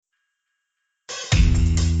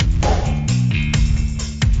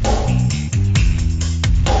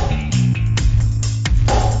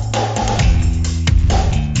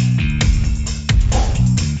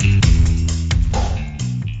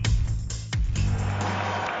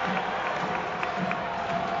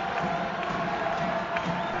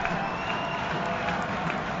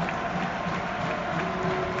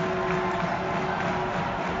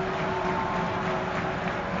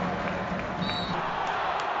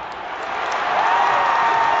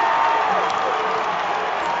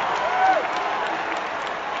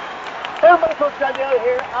John Daly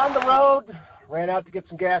here on the road. Ran out to get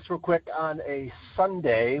some gas real quick on a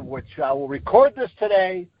Sunday, which I will record this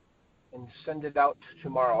today and send it out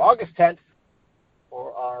tomorrow, August 10th,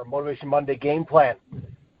 for our Motivation Monday game plan.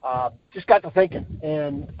 Just got to thinking,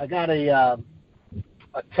 and I got a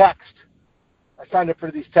text. I signed up for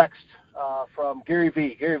these texts from Gary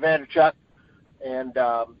Vaynerchuk, and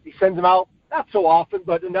he sends them out not so often,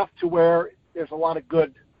 but enough to where there's a lot of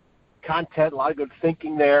good content, a lot of good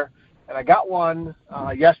thinking there. And I got one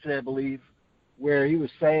yesterday, I believe, where he was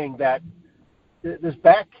saying that this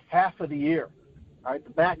back half of the year, all right, the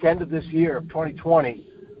back end of this year of 2020,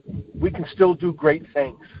 we can still do great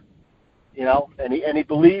things, you know, and he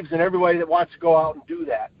believes in everybody that wants to go out and do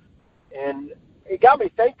that. And it got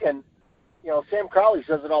me thinking, you know, Sam Crowley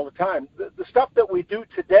says it all the time, the stuff that we do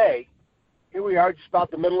today, here we are just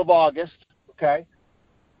about the middle of August, okay,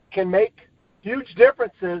 can make huge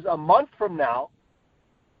differences a month from now,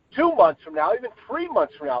 2 months from now, even 3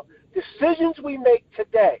 months from now. Decisions we make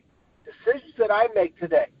today, decisions that I make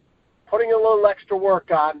today, putting a little extra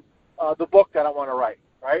work on the book that I want to write,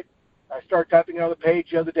 right? I started typing another page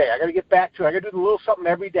the other day. I got to get back to it. I got to do a little something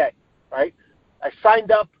every day, right? I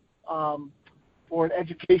signed up for an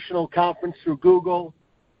educational conference through Google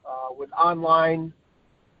with online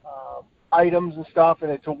items and stuff,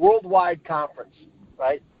 and it's a worldwide conference,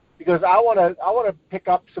 right? Because I want to pick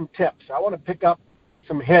up some tips. I want to pick up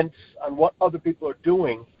some hints on what other people are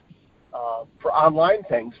doing for online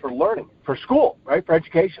things, for learning, for school, right, for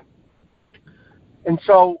education. And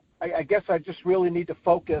so I guess I just really need to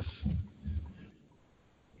focus,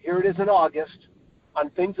 here it is in August, on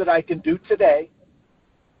things that I can do today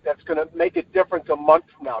that's going to make a difference a month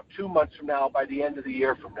from now, 2 months from now, by the end of the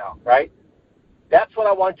year from now, right? That's what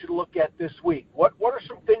I want you to look at this week. What are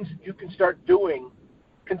some things that you can start doing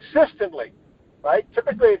consistently, right?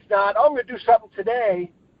 Typically it's not, I'm going to do something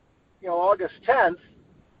today, you know, August 10th,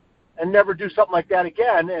 and never do something like that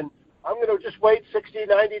again, and I'm going to just wait 60,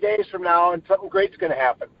 90 days from now and something great's going to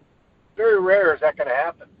happen. Very rare is that going to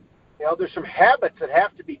happen. You know, there's some habits that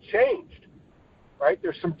have to be changed, right?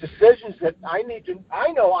 There's some decisions that I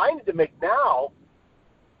know I need to make now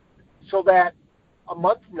so that a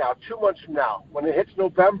month from now, 2 months from now, when it hits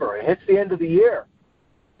November, it hits the end of the year,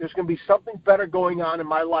 there's going to be something better going on in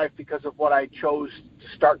my life because of what I chose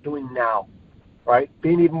to start doing now, right?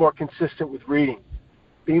 Being even more consistent with reading,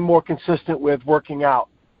 being more consistent with working out,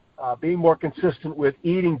 being more consistent with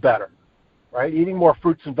eating better, right? Eating more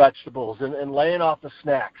fruits and vegetables and laying off the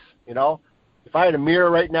snacks, you know? If I had a mirror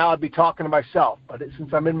right now, I'd be talking to myself. But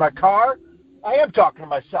since I'm in my car, I am talking to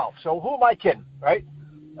myself. So who am I kidding, right?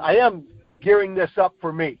 I am gearing this up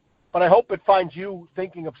for me. But I hope it finds you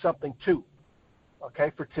thinking of something too.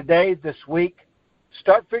 Okay, for today, this week,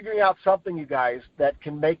 start figuring out something, you guys, that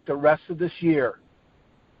can make the rest of this year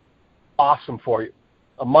awesome for you.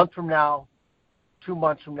 A month from now, 2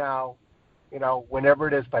 months from now, you know, whenever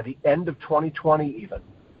it is, by the end of 2020 even,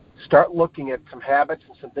 start looking at some habits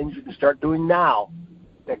and some things you can start doing now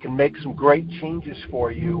that can make some great changes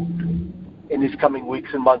for you in these coming weeks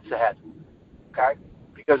and months ahead, okay?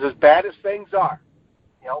 Because as bad as things are,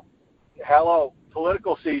 you know, hello,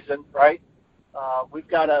 political season, right? We've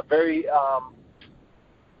got a very, I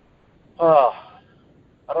don't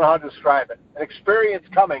know how to describe it, an experience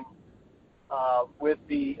coming with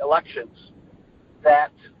the elections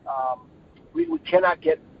that we cannot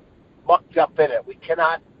get mucked up in it. We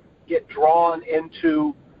cannot get drawn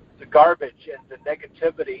into the garbage and the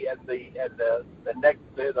negativity and the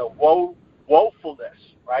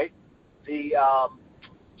woefulness, right? The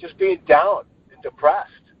just being down and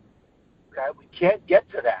depressed. Okay, we can't get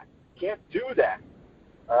to that. Can't do that.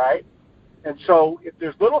 All right. And so, if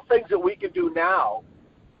there's little things that we can do now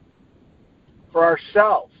for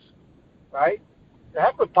ourselves, right? The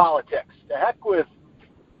heck with politics. The heck with,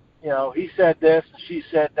 you know, he said this and she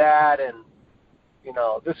said that, and, you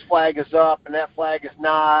know, this flag is up and that flag is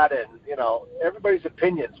not, and, you know, everybody's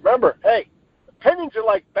opinions. Remember, hey, opinions are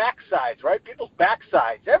like backsides, right? People's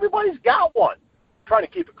backsides. Everybody's got one. I'm trying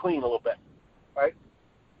to keep it clean a little bit, right?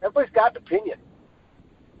 Everybody's got an opinion.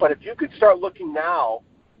 But if you could start looking now,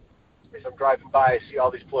 as I'm driving by, I see all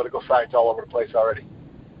these political signs all over the place already.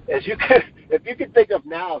 If you could think of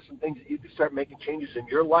now some things that you could start making changes in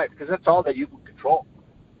your life, because that's all that you can control,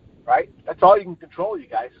 right? That's all you can control, you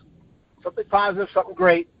guys. Something positive, something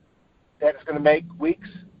great that is going to make weeks,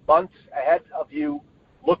 months ahead of you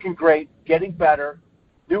looking great, getting better,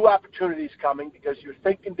 new opportunities coming because you're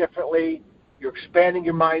thinking differently, you're expanding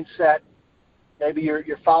your mindset. Maybe you're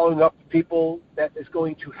following up with people that is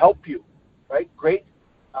going to help you, right? Great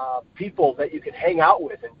people that you can hang out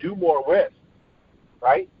with and do more with,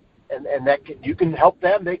 right? And that you can help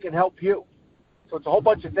them, they can help you. So it's a whole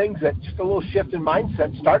bunch of things that just a little shift in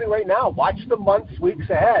mindset starting right now. Watch the months, weeks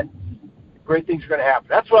ahead. Great things are going to happen.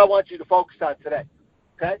 That's what I want you to focus on today.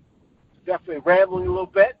 Okay? Definitely rambling a little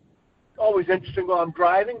bit. Always interesting while I'm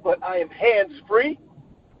driving, but I am hands-free.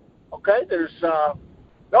 Okay? There's no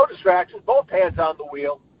distractions, both hands on the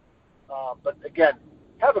wheel. But again,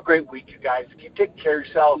 have a great week, you guys. Keep taking care of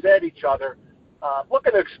yourselves and each other.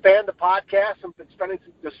 Looking to expand the podcast and spending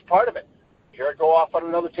this part of it. Here I go off on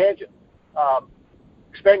another tangent.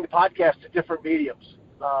 Expanding the podcast to different mediums.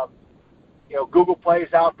 Google Play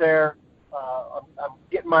is out there. I'm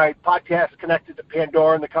getting my podcast connected to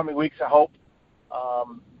Pandora in the coming weeks, I hope.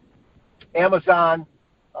 Amazon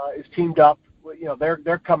is teamed up.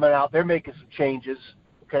 They're coming out. They're making some changes.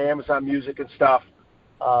 Okay, Amazon Music and stuff.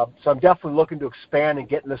 So I'm definitely looking to expand and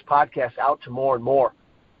getting this podcast out to more and more.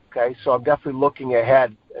 Okay, so I'm definitely looking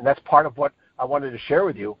ahead, and that's part of what I wanted to share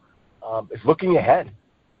with you, is looking ahead.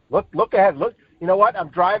 Look ahead. Look. You know what? I'm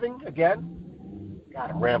driving again. God,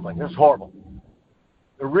 I'm rambling. This is horrible.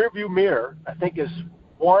 The rearview mirror, I think, is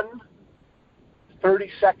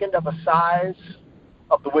 1/32 of a size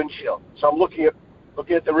of the windshield. So I'm looking at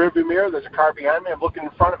the rearview mirror. There's a car behind me. I'm looking in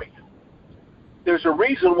front of me. There's a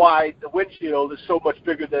reason why the windshield is so much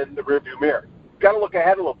bigger than the rearview mirror. You've got to look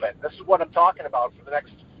ahead a little bit. This is what I'm talking about for the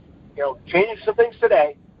next, changing some things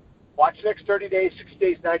today. Watch the next 30 days, 60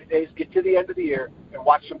 days, 90 days, get to the end of the year, and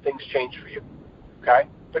watch some things change for you. Okay?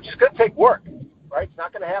 But it's going to take work, right? It's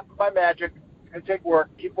not going to happen by magic. It's going to take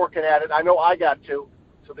work. Keep working at it. I know I got to.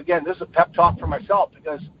 So, again, this is a pep talk for myself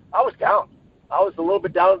because I was down. I was a little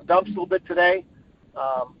bit down in the dumps a little bit today.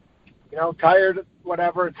 Tired,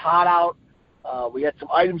 whatever. It's hot out. We had some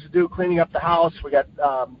items to do, cleaning up the house. We got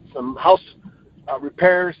some house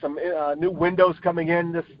repairs, some new windows coming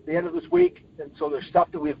in the end of this week. And so there's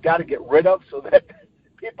stuff that we've got to get rid of so that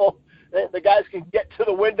the guys can get to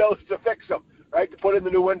the windows to fix them, right, to put in the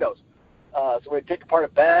new windows. So we take apart a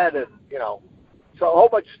bed and, so a whole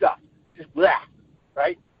bunch of stuff. Just blah,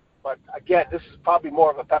 right? But, again, this is probably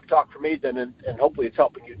more of a pep talk for me and hopefully it's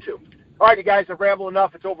helping you too. All right, you guys, I've rambled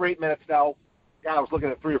enough. It's over 8 minutes now. God, I was looking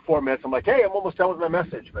at 3 or 4 minutes. I'm like, hey, I'm almost done with my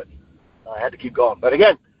message, but I had to keep going. But,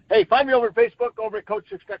 again, hey, find me over at Facebook, over at Coach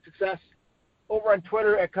to Expect Success, over on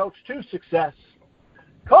Twitter at Coach to Success,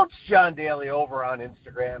 Coach John Daly over on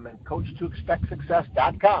Instagram, and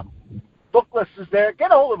CoachToExpectSuccess.com. Book list is there.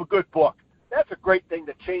 Get a hold of a good book. That's a great thing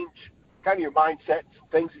to change kind of your mindset, some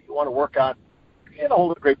things that you want to work on. Get a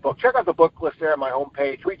hold of a great book. Check out the book list there on my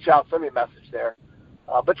homepage. Reach out, send me a message there.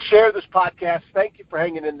 But share this podcast. Thank you for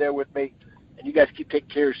hanging in there with me. And you guys keep taking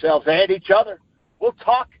care of yourselves and each other. We'll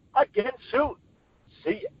talk again soon.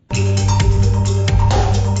 See ya.